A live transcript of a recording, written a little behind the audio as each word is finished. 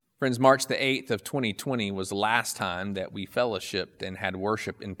Friends, March the 8th of 2020 was the last time that we fellowshipped and had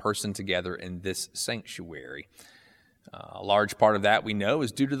worship in person together in this sanctuary. A large part of that, we know,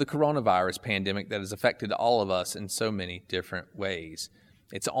 is due to the coronavirus pandemic that has affected all of us in so many different ways.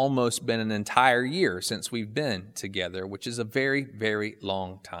 It's almost been an entire year since we've been together, which is a very, very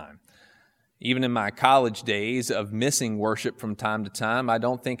long time. Even in my college days of missing worship from time to time, I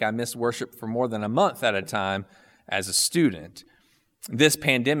don't think I missed worship for more than a month at a time as a student. This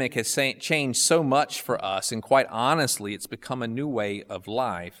pandemic has changed so much for us, and quite honestly, it's become a new way of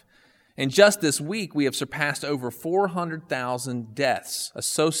life. And just this week, we have surpassed over 400,000 deaths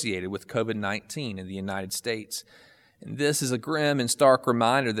associated with COVID-19 in the United States. And this is a grim and stark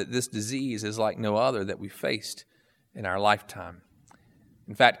reminder that this disease is like no other that we've faced in our lifetime.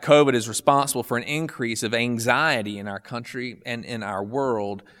 In fact, COVID is responsible for an increase of anxiety in our country and in our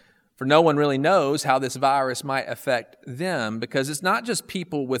world. For no one really knows how this virus might affect them, because it's not just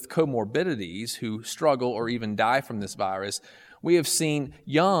people with comorbidities who struggle or even die from this virus. We have seen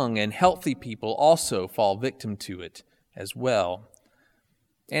young and healthy people also fall victim to it as well.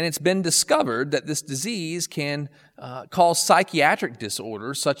 And it's been discovered that this disease can cause psychiatric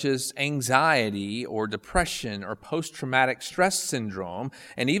disorders such as anxiety or depression or post-traumatic stress syndrome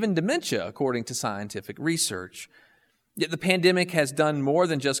and even dementia, according to scientific research. Yet the pandemic has done more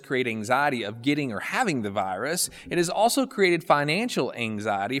than just create anxiety of getting or having the virus. It has also created financial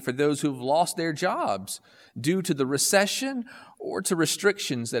anxiety for those who have lost their jobs due to the recession or to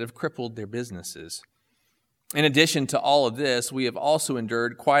restrictions that have crippled their businesses. In addition to all of this, we have also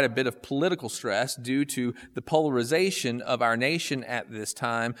endured quite a bit of political stress due to the polarization of our nation at this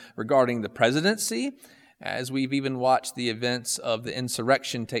time regarding the presidency, as we've even watched the events of the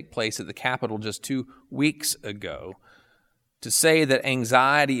insurrection take place at the Capitol just 2 weeks ago. To say that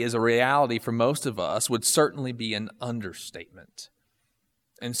anxiety is a reality for most of us would certainly be an understatement.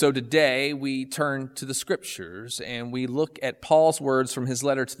 And so today we turn to the Scriptures and we look at Paul's words from his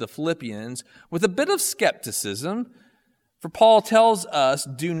letter to the Philippians with a bit of skepticism. For Paul tells us,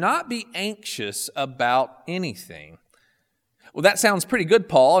 do not be anxious about anything. Well, that sounds pretty good,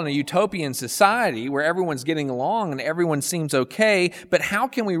 Paul, in a utopian society where everyone's getting along and everyone seems okay. But how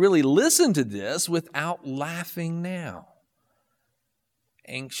can we really listen to this without laughing now?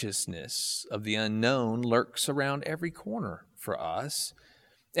 Anxiousness of the unknown lurks around every corner for us.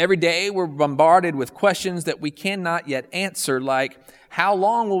 Every day we're bombarded with questions that we cannot yet answer, like how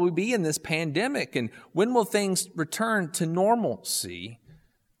long will we be in this pandemic and when will things return to normalcy?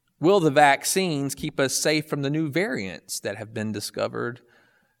 Will the vaccines keep us safe from the new variants that have been discovered?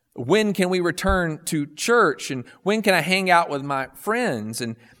 When can we return to church and when can I hang out with my friends?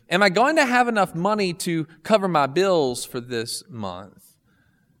 And am I going to have enough money to cover my bills for this month?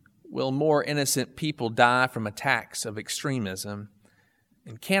 Will more innocent people die from attacks of extremism?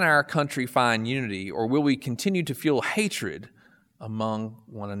 And can our country find unity, or will we continue to feel hatred among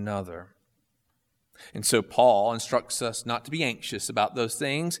one another? And so Paul instructs us not to be anxious about those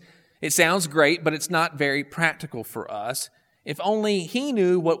things. It sounds great, but it's not very practical for us. If only he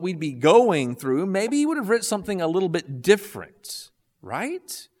knew what we'd be going through, maybe he would have written something a little bit different,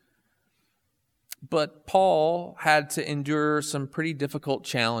 right? But Paul had to endure some pretty difficult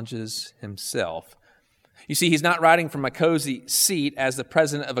challenges himself. You see, he's not writing from a cozy seat as the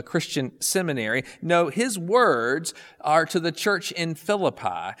president of a Christian seminary. No, his words are to the church in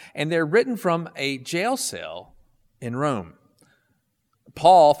Philippi, and they're written from a jail cell in Rome.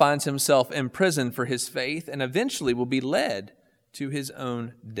 Paul finds himself imprisoned for his faith and eventually will be led to his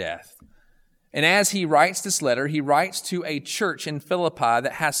own death. And as he writes this letter, he writes to a church in Philippi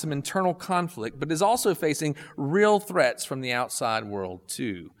that has some internal conflict, but is also facing real threats from the outside world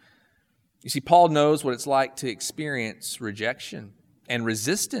too. You see, Paul knows what it's like to experience rejection and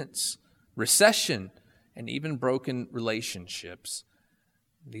resistance, recession, and even broken relationships.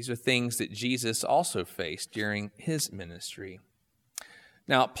 These are things that Jesus also faced during his ministry.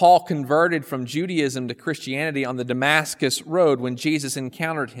 Now, Paul converted from Judaism to Christianity on the Damascus Road when Jesus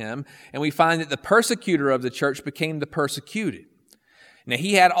encountered him, and we find that the persecutor of the church became the persecuted. Now,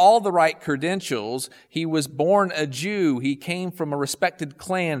 he had all the right credentials. He was born a Jew. He came from a respected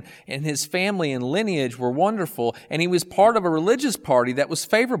clan, and his family and lineage were wonderful, and he was part of a religious party that was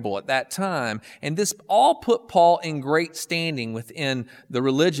favorable at that time. And this all put Paul in great standing within the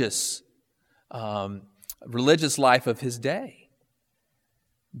religious life of his day.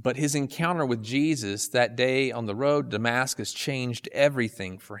 But his encounter with Jesus that day on the road to Damascus changed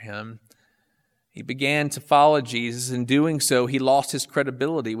everything for him. He began to follow Jesus. In doing so, he lost his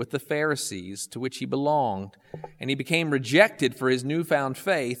credibility with the Pharisees to which he belonged, and he became rejected for his newfound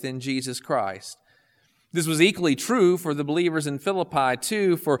faith in Jesus Christ. This was equally true for the believers in Philippi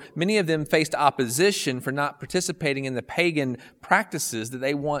too, for many of them faced opposition for not participating in the pagan practices that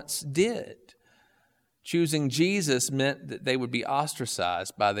they once did. Choosing Jesus meant that they would be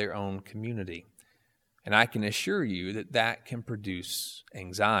ostracized by their own community. And I can assure you that that can produce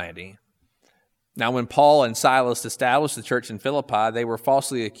anxiety. Now, when Paul and Silas established the church in Philippi, they were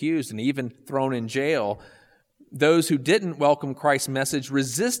falsely accused and even thrown in jail. Those who didn't welcome Christ's message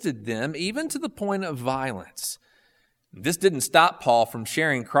resisted them, even to the point of violence. This didn't stop Paul from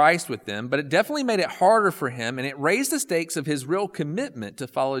sharing Christ with them, but it definitely made it harder for him, and it raised the stakes of his real commitment to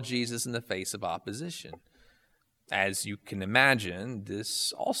follow Jesus in the face of opposition. As you can imagine,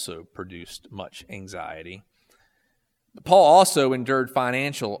 this also produced much anxiety. Paul also endured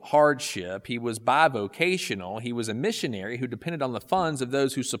financial hardship. He was bivocational. He was a missionary who depended on the funds of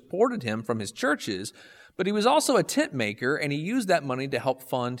those who supported him from his churches, but he was also a tent maker, and he used that money to help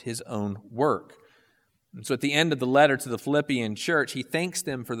fund his own work. And so at the end of the letter to the Philippian church, he thanks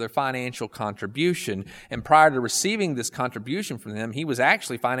them for their financial contribution. And prior to receiving this contribution from them, he was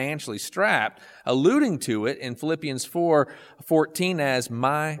actually financially strapped, alluding to it in Philippians 4:14 as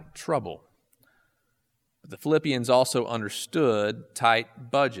my trouble. But the Philippians also understood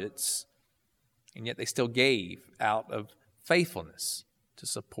tight budgets, and yet they still gave out of faithfulness to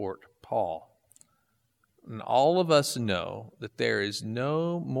support Paul. And all of us know that there is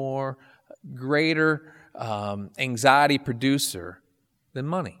no more greater anxiety producer than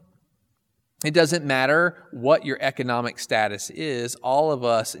money. It doesn't matter what your economic status is. All of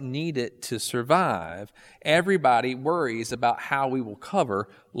us need it to survive. Everybody worries about how we will cover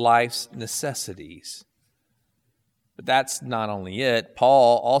life's necessities. But that's not only it.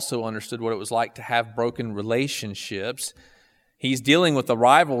 Paul also understood what it was like to have broken relationships. He's dealing with the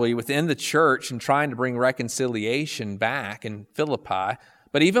rivalry within the church and trying to bring reconciliation back in Philippi.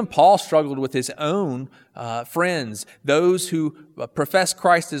 But even Paul struggled with his own friends, those who profess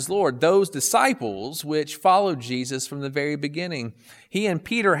Christ as Lord, those disciples which followed Jesus from the very beginning. He and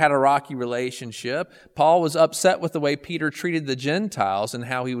Peter had a rocky relationship. Paul was upset with the way Peter treated the Gentiles and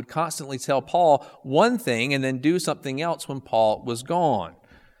how he would constantly tell Paul one thing and then do something else when Paul was gone.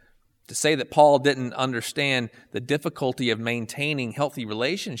 To say that Paul didn't understand the difficulty of maintaining healthy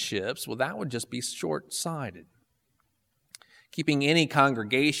relationships, well, that would just be short-sighted. Keeping any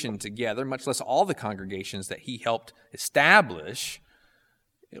congregation together, much less all the congregations that he helped establish,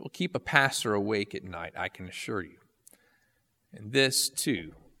 it will keep a pastor awake at night, I can assure you. And this,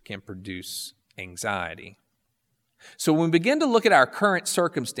 too, can produce anxiety. So when we begin to look at our current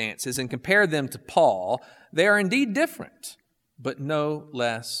circumstances and compare them to Paul, they are indeed different, but no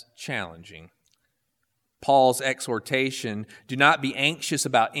less challenging. Paul's exhortation, do not be anxious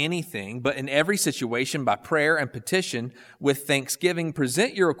about anything, but in every situation by prayer and petition with thanksgiving,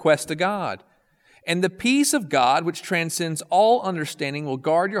 present your request to God. And the peace of God, which transcends all understanding, will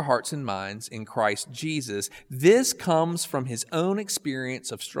guard your hearts and minds in Christ Jesus. This comes from his own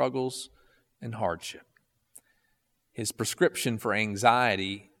experience of struggles and hardship. His prescription for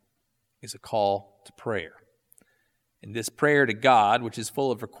anxiety is a call to prayer. And this prayer to God, which is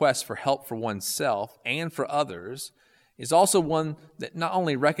full of requests for help for oneself and for others, is also one that not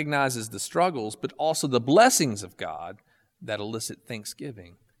only recognizes the struggles, but also the blessings of God that elicit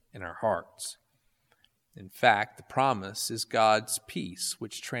thanksgiving in our hearts. In fact, the promise is God's peace,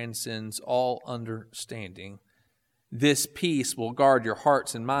 which transcends all understanding. This peace will guard your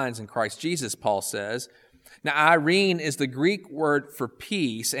hearts and minds in Christ Jesus, Paul says. Now, Irene is the Greek word for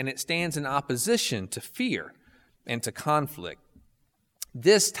peace, and it stands in opposition to fear and to conflict.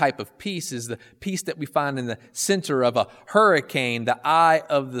 This type of peace is the peace that we find in the center of a hurricane, the eye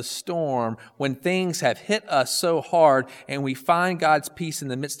of the storm, when things have hit us so hard and we find God's peace in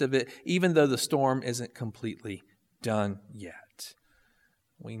the midst of it, even though the storm isn't completely done yet.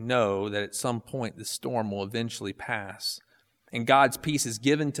 We know that at some point the storm will eventually pass. And God's peace is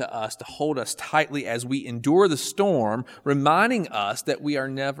given to us to hold us tightly as we endure the storm, reminding us that we are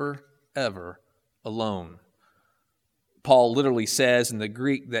never, ever alone. Paul literally says in the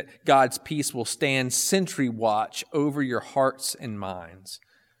Greek that God's peace will stand sentry watch over your hearts and minds.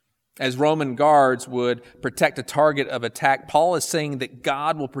 As Roman guards would protect a target of attack, Paul is saying that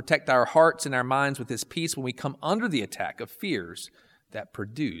God will protect our hearts and our minds with his peace when we come under the attack of fears that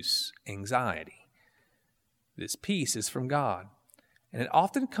produce anxiety. This peace is from God, and it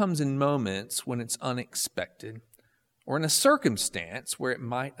often comes in moments when it's unexpected or in a circumstance where it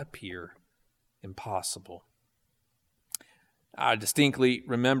might appear impossible. I distinctly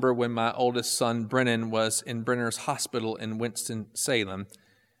remember when my oldest son, Brennan, was in Brenner's Hospital in Winston-Salem.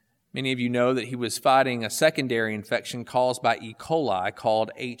 Many of you know that he was fighting a secondary infection caused by E. coli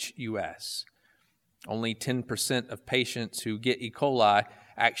called HUS. Only 10% of patients who get E. coli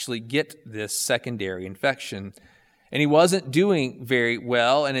actually get this secondary infection. And he wasn't doing very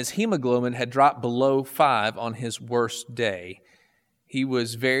well, and his hemoglobin had dropped below 5 on his worst day. He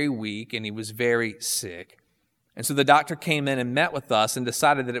was very weak, and he was very sick. And so the doctor came in and met with us and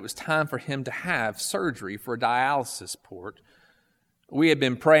decided that it was time for him to have surgery for a dialysis port. We had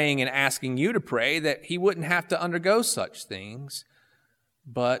been praying and asking you to pray that he wouldn't have to undergo such things,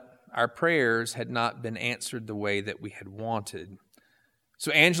 but our prayers had not been answered the way that we had wanted.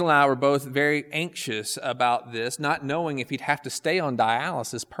 So Angela and I were both very anxious about this, not knowing if he'd have to stay on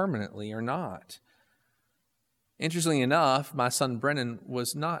dialysis permanently or not. Interestingly enough, my son Brennan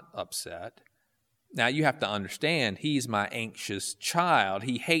was not upset. Now, you have to understand, he's my anxious child.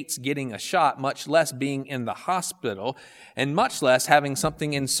 He hates getting a shot, much less being in the hospital, and much less having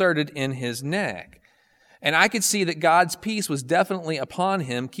something inserted in his neck. And I could see that God's peace was definitely upon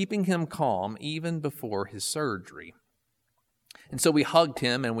him, keeping him calm even before his surgery. And so we hugged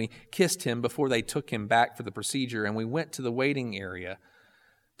him and we kissed him before they took him back for the procedure, and we went to the waiting area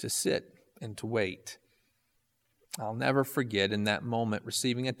to sit and to wait. I'll never forget in that moment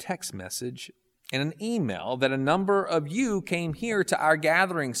receiving a text message and an email that a number of you came here to our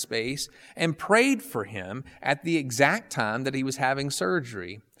gathering space and prayed for him at the exact time that he was having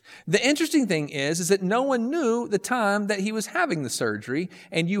surgery. The interesting thing is that no one knew the time that he was having the surgery,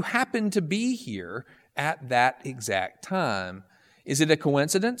 and you happened to be here at that exact time. Is it a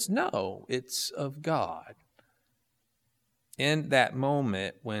coincidence? No, it's of God. In that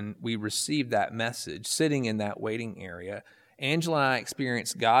moment when we received that message, sitting in that waiting area, Angela and I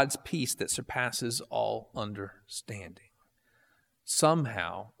experienced God's peace that surpasses all understanding.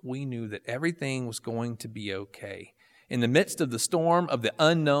 Somehow, we knew that everything was going to be okay. In the midst of the storm, of the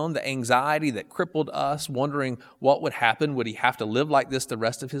unknown, the anxiety that crippled us, wondering what would happen, would he have to live like this the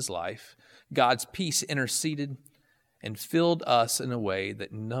rest of his life, God's peace interceded and filled us in a way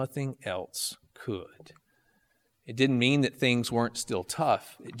that nothing else could. It didn't mean that things weren't still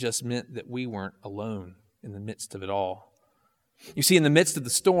tough. It just meant that we weren't alone in the midst of it all. You see, in the midst of the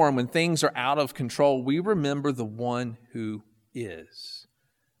storm, when things are out of control, we remember the one who is.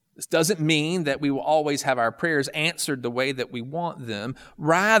 This doesn't mean that we will always have our prayers answered the way that we want them.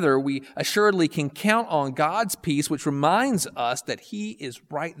 Rather, we assuredly can count on God's peace, which reminds us that he is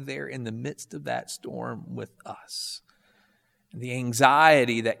right there in the midst of that storm with us. The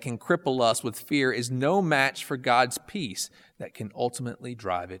anxiety that can cripple us with fear is no match for God's peace that can ultimately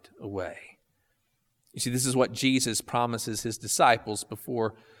drive it away. You see, this is what Jesus promises his disciples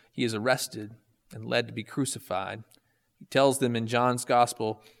before he is arrested and led to be crucified. He tells them in John's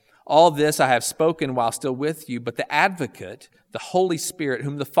Gospel, "All this I have spoken while still with you, but the Advocate, the Holy Spirit,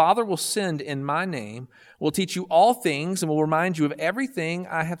 whom the Father will send in my name, will teach you all things and will remind you of everything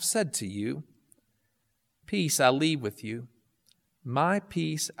I have said to you. Peace I leave with you. My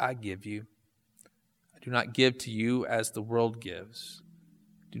peace I give you. I do not give to you as the world gives.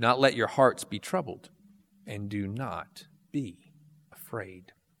 Do not let your hearts be troubled, and do not be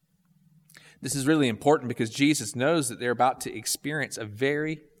afraid." This is really important because Jesus knows that they're about to experience a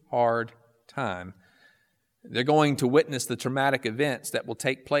very hard time. They're going to witness the traumatic events that will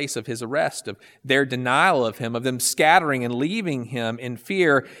take place of his arrest, of their denial of him, of them scattering and leaving him in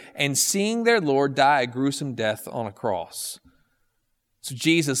fear, and seeing their Lord die a gruesome death on a cross. So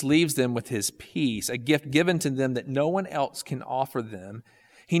Jesus leaves them with his peace, a gift given to them that no one else can offer them.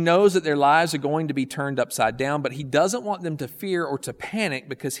 He knows that their lives are going to be turned upside down, but he doesn't want them to fear or to panic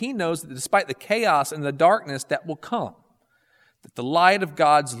because he knows that despite the chaos and the darkness that will come, that the light of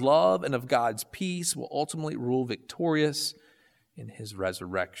God's love and of God's peace will ultimately rule victorious in his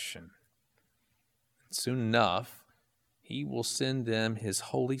resurrection. And soon enough, he will send them his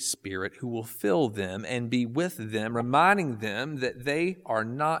Holy Spirit who will fill them and be with them, reminding them that they are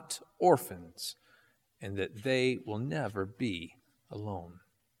not orphans and that they will never be alone.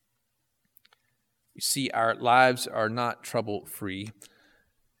 You see, our lives are not trouble-free.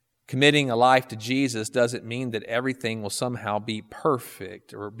 Committing a life to Jesus doesn't mean that everything will somehow be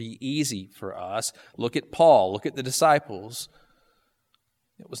perfect or be easy for us. Look at Paul. Look at the disciples.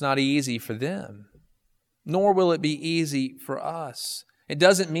 It was not easy for them, nor will it be easy for us. It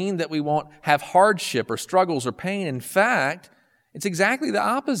doesn't mean that we won't have hardship or struggles or pain. In fact, it's exactly the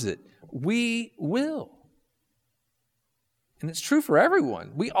opposite. We will. And it's true for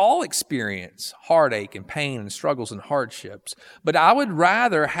everyone. We all experience heartache and pain and struggles and hardships. But I would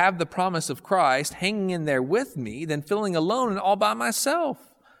rather have the promise of Christ hanging in there with me than feeling alone and all by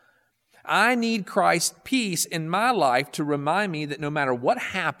myself. I need Christ's peace in my life to remind me that no matter what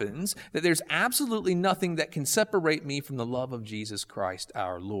happens, that there's absolutely nothing that can separate me from the love of Jesus Christ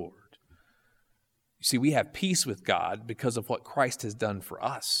our Lord. You see, we have peace with God because of what Christ has done for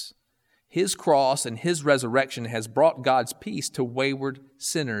us. His cross and His resurrection has brought God's peace to wayward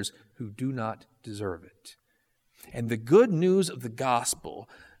sinners who do not deserve it. And the good news of the gospel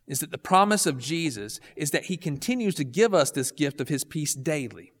is that the promise of Jesus is that He continues to give us this gift of His peace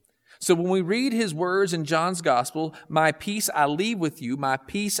daily. So when we read His words in John's gospel, "My peace I leave with you, my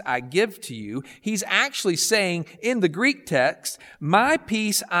peace I give to you," He's actually saying in the Greek text, "My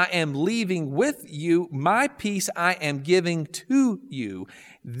peace I am leaving with you, my peace I am giving to you."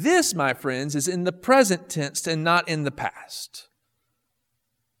 This, my friends, is in the present tense and not in the past.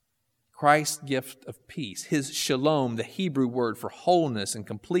 Christ's gift of peace, His shalom, the Hebrew word for wholeness and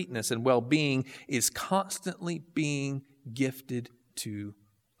completeness and well-being, is constantly being gifted to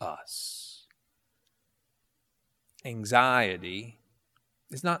us. Anxiety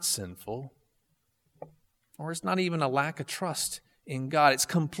is not sinful, or it's not even a lack of trust in God. It's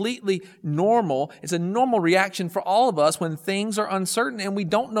completely normal. It's a normal reaction for all of us when things are uncertain and we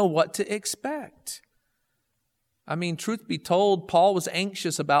don't know what to expect. I mean, truth be told, Paul was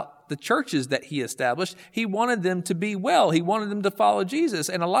anxious about the churches that he established. He wanted them to be well. He wanted them to follow Jesus.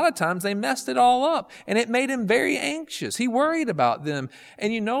 And a lot of times they messed it all up. And it made him very anxious. He worried about them.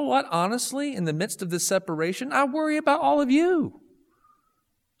 And you know what? Honestly, in the midst of this separation, I worry about all of you.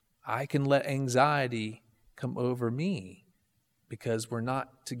 I can let anxiety come over me because we're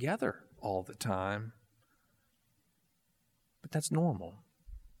not together all the time. But that's normal.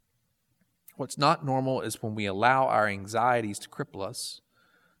 What's not normal is when we allow our anxieties to cripple us,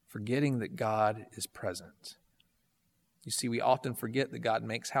 forgetting that God is present. You see, we often forget that God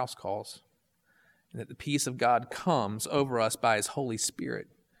makes house calls and that the peace of God comes over us by His Holy Spirit.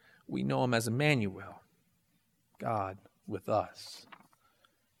 We know Him as Emmanuel, God with us.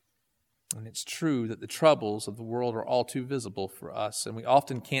 And it's true that the troubles of the world are all too visible for us, and we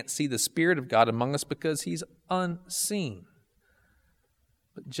often can't see the Spirit of God among us because He's unseen.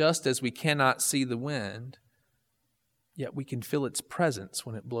 But just as we cannot see the wind, yet we can feel its presence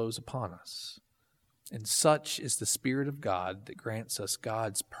when it blows upon us. And such is the Spirit of God that grants us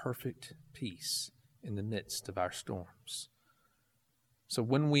God's perfect peace in the midst of our storms. So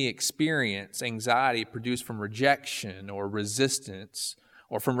when we experience anxiety produced from rejection or resistance,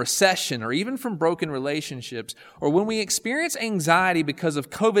 or from recession, or even from broken relationships, or when we experience anxiety because of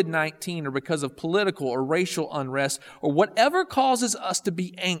COVID-19 or because of political or racial unrest, or whatever causes us to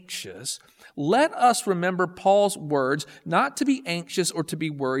be anxious, let us remember Paul's words, not to be anxious or to be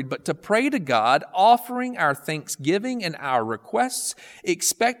worried, but to pray to God, offering our thanksgiving and our requests,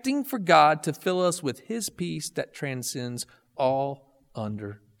 expecting for God to fill us with His peace that transcends all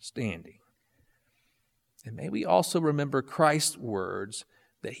understanding. And may we also remember Christ's words,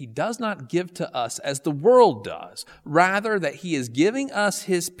 that He does not give to us as the world does. Rather, that He is giving us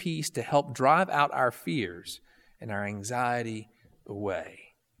His peace to help drive out our fears and our anxiety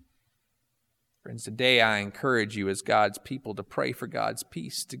away. Friends, today I encourage you as God's people to pray for God's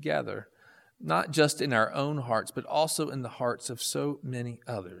peace together, not just in our own hearts, but also in the hearts of so many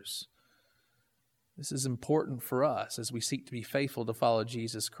others. This is important for us as we seek to be faithful to follow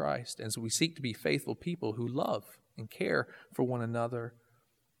Jesus Christ, as we seek to be faithful people who love and care for one another.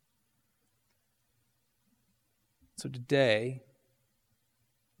 So today,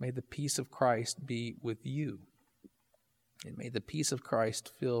 may the peace of Christ be with you. And may the peace of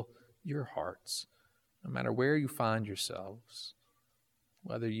Christ fill your hearts, no matter where you find yourselves.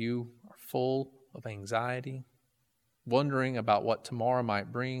 Whether you are full of anxiety, wondering about what tomorrow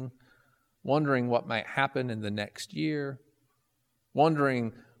might bring, wondering what might happen in the next year,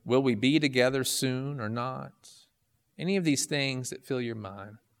 wondering, will we be together soon or not? Any of these things that fill your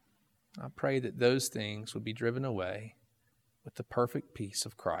mind, I pray that those things would be driven away with the perfect peace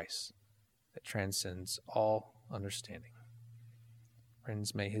of Christ that transcends all understanding.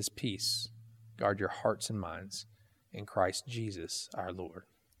 Friends, may His peace guard your hearts and minds in Christ Jesus our Lord.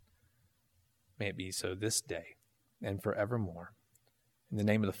 May it be so this day and forevermore. In the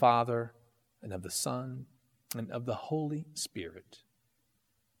name of the Father, and of the Son, and of the Holy Spirit.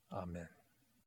 Amen.